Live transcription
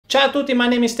Ciao a tutti, my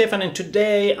name is Stefan and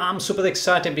today I'm super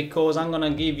excited because I'm gonna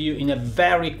give you in a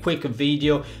very quick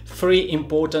video 3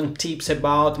 important tips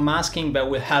about masking that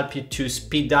will help you to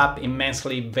speed up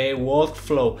immensely the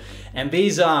workflow. And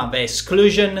these are the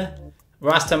Exclusion,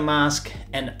 Raster Mask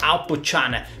and Output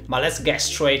Channel. But let's get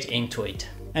straight into it.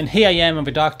 And here I am on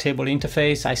the darktable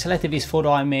interface. I selected this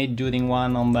photo I made during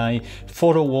one of my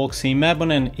photo walks in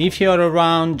Melbourne, and if you're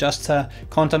around, just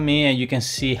contact me and you can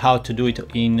see how to do it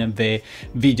in the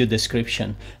video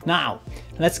description. Now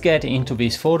let's get into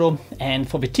this photo, and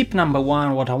for the tip number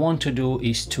 1, what I want to do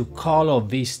is to color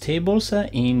these tables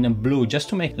in blue, just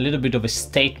to make a little bit of a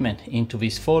statement into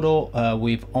this photo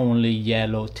with only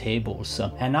yellow tables.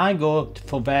 And I go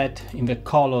for that in the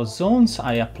color zones.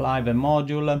 I apply the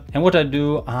module, and what I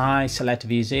do, I select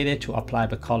this area to apply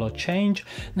the color change.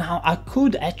 Now I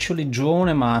could actually draw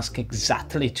a mask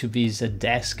exactly to this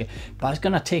desk, but it's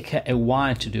gonna take a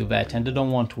while to do that and I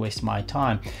don't want to waste my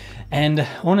time. And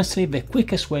honestly, the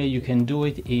quickest way you can do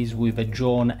it is with a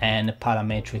drawn and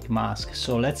parametric mask.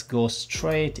 So let's go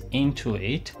straight into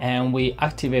it, and we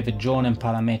activate the drawn and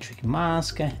parametric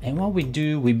mask. And what we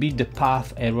do, we build the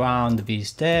path around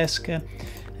this desk,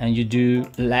 and you do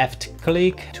left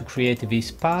click to create this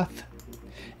path.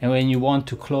 And when you want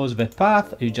to close the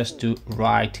path, you just do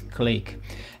right click.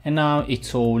 And now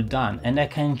it's all done. And I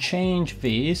can change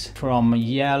this from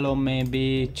yellow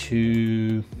maybe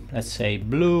to, let's say,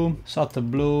 blue, sort of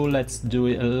blue. Let's do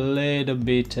it a little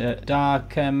bit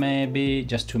darker maybe,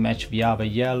 just to match the other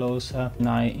yellows. And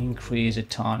I increase a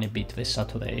tiny bit the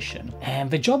saturation.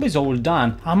 And the job is all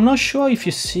done. I'm not sure if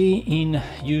you see in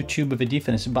YouTube the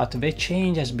difference, but the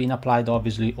change has been applied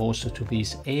obviously also to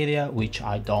this area, which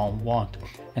I don't want.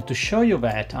 And to show you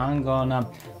that, I'm gonna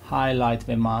highlight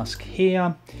the mask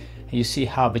here. You see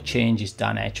how the change is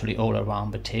done actually all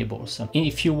around the tables.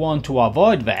 If you want to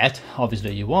avoid that,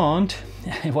 obviously you won't,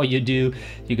 what you do,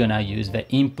 you're gonna use the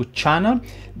input channel.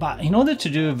 But in order to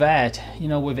do that, you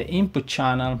know, with the input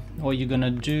channel, what you're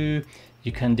gonna do,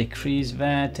 you can decrease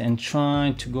that and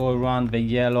try to go around the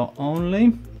yellow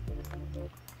only.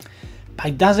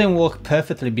 It doesn't work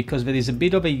perfectly because there is a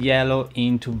bit of a yellow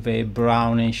into the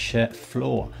brownish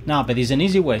floor. Now there is an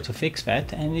easy way to fix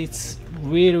that, and it's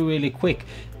really quick.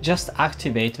 Just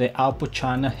activate the output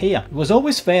channel here. It was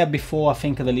always there before, I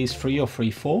think release 3 or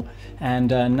 3.4,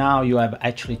 and now you have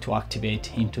actually to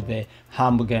activate into the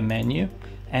hamburger menu.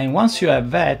 And once you have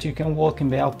that, you can work in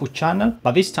the output channel,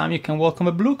 but this time you can work on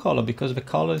the blue color because the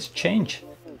colors change.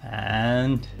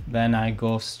 And then I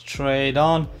go straight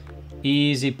on,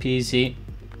 easy peasy,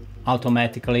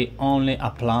 automatically only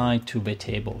apply to the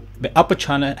table. The upper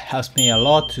channel helps me a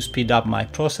lot to speed up my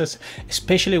process,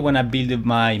 especially when I build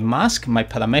my mask, my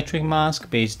parametric mask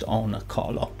based on a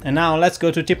color. And now let's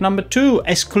go to tip number 2,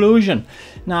 exclusion.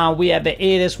 Now we have the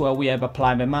areas where we have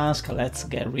applied the mask. Let's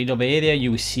get rid of the area.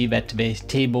 You will see that the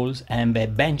tables and the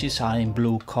benches are in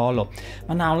blue color.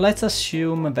 But now let's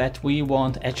assume that we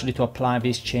want actually to apply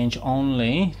this change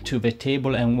only to the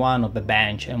table and one of the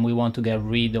bench, and we want to get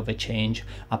rid of a change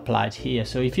applied here.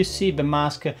 So if you see, the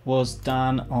mask was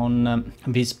done on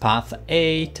this path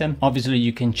 8. Obviously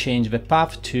you can change the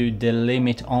path to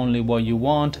delimit only what you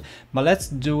want, but let's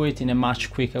do it in a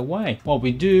much quicker way. What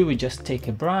we do, we just take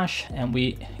a brush and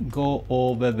we go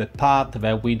over the path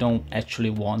that we don't actually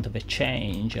want the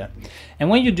change. And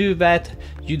when you do that,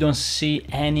 you don't see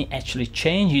any actually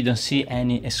change, you don't see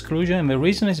any exclusion. And the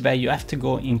reason is that you have to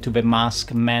go into the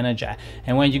mask manager,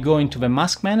 and when you go into the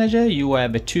mask manager, you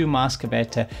have the 2 masks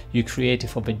that you created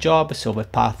for the job, so the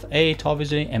path 8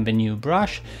 obviously and the new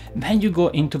brush. Then you go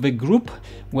into the group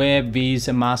where these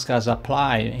masks are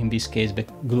applied, in this case the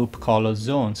group color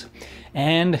zones,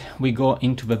 and we go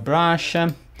into the brush,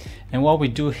 and what we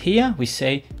do here, we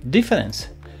say difference,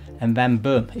 and then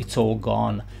boom, it's all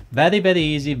gone. Very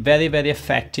easy, very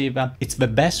effective. It's the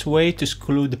best way to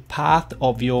exclude the path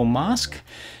of your mask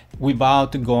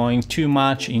without going too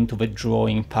much into the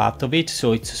drawing part of it,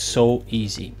 so it's so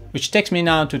easy. Which takes me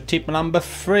now to tip number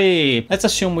 3. Let's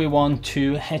assume we want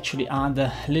to actually add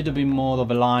a little bit more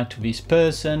of a light to this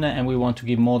person, and we want to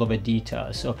give more of a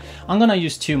detail. So I'm gonna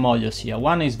use 2 modules here.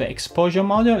 One is the exposure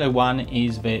module and one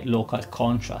is the local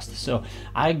contrast. So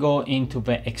I go into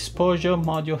the exposure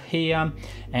module here,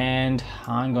 and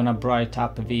I'm gonna brighten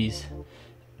up this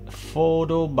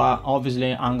photo, but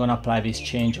obviously I'm gonna apply this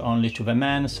change only to the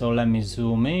man. So let me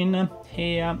zoom in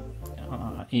here,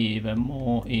 even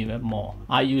more.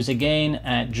 I use again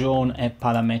drawn a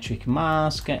parametric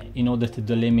mask in order to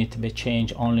delimit the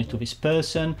change only to this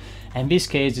person. In this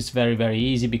case it's very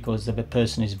easy because the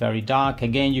person is very dark.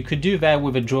 Again, you could do that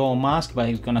with a draw mask, but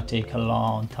it's gonna take a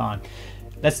long time.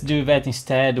 Let's do that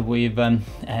instead with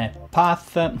a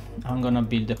path. I'm gonna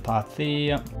build a path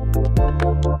here.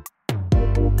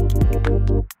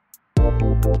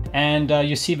 And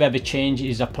you see that the change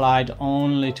is applied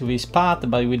only to this path,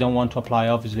 but we don't want to apply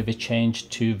obviously the change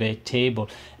to the table.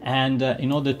 And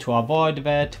in order to avoid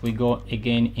that, we go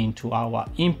again into our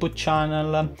input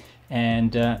channel,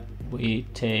 and we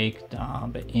take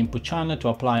down the input channel to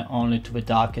apply only to the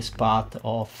darkest part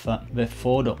of the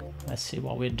photo. Let's see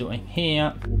what we're doing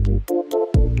here.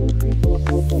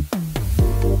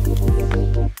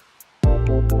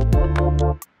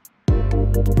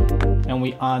 And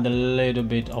we add a little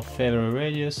bit of feather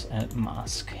radius and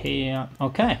mask here.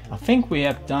 Okay, I think we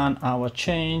have done our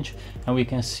change, and we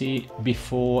can see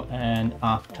before and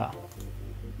after.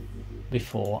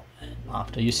 Before and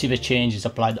after. You see the change is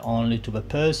applied only to the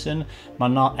person, but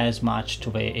not as much to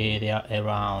the area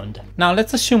around. Now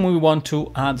let's assume we want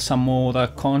to add some more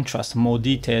contrast, more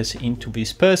details into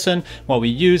this person. What we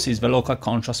use is the local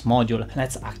contrast module.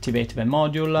 Let's activate the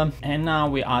module, and now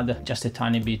we add just a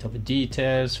tiny bit of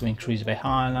details. We increase the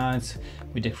highlights,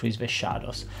 we decrease the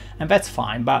shadows, and that's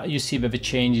fine. But you see that the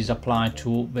change is applied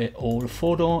to the whole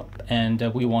photo, and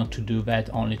we want to do that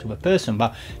only to the person.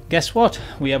 But guess what?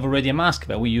 We have already a mask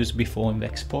that we used before in the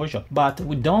exposure, but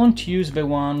we don't use the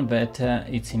one that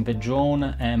it's in the drone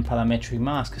and parametric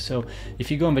mask. So if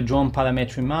you go in the drone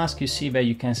parametric mask, you see that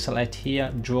you can select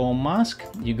here drone mask,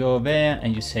 you go there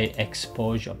and you say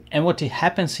exposure, and what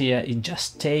happens here, it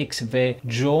just takes the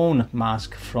drone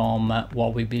mask from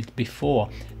what we built before,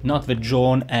 not the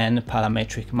drone and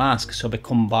parametric mask, so the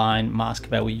combined mask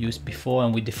that we used before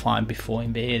and we defined before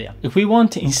in the area. If we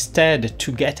want instead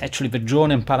to get actually the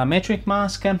drone and parametric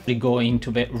mask, we go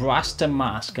into the raster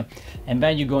mask, and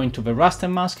then you go into the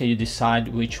raster mask and you decide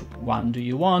which one do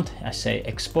you want. I say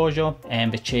exposure,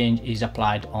 and the change is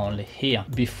applied only here,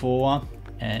 before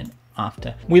and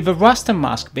after. With a raster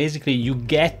mask, basically you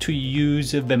get to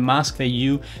use the mask that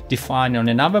you define on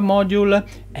another module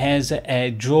as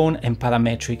a drone and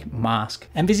parametric mask.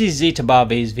 And this is it about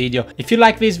this video. If you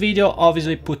like this video,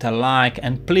 obviously put a like,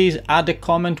 and please add a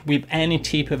comment with any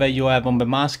tip that you have on the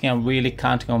masking. I'm really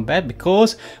counting on that,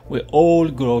 because we all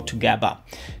grow together.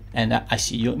 And I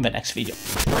see you in the next video.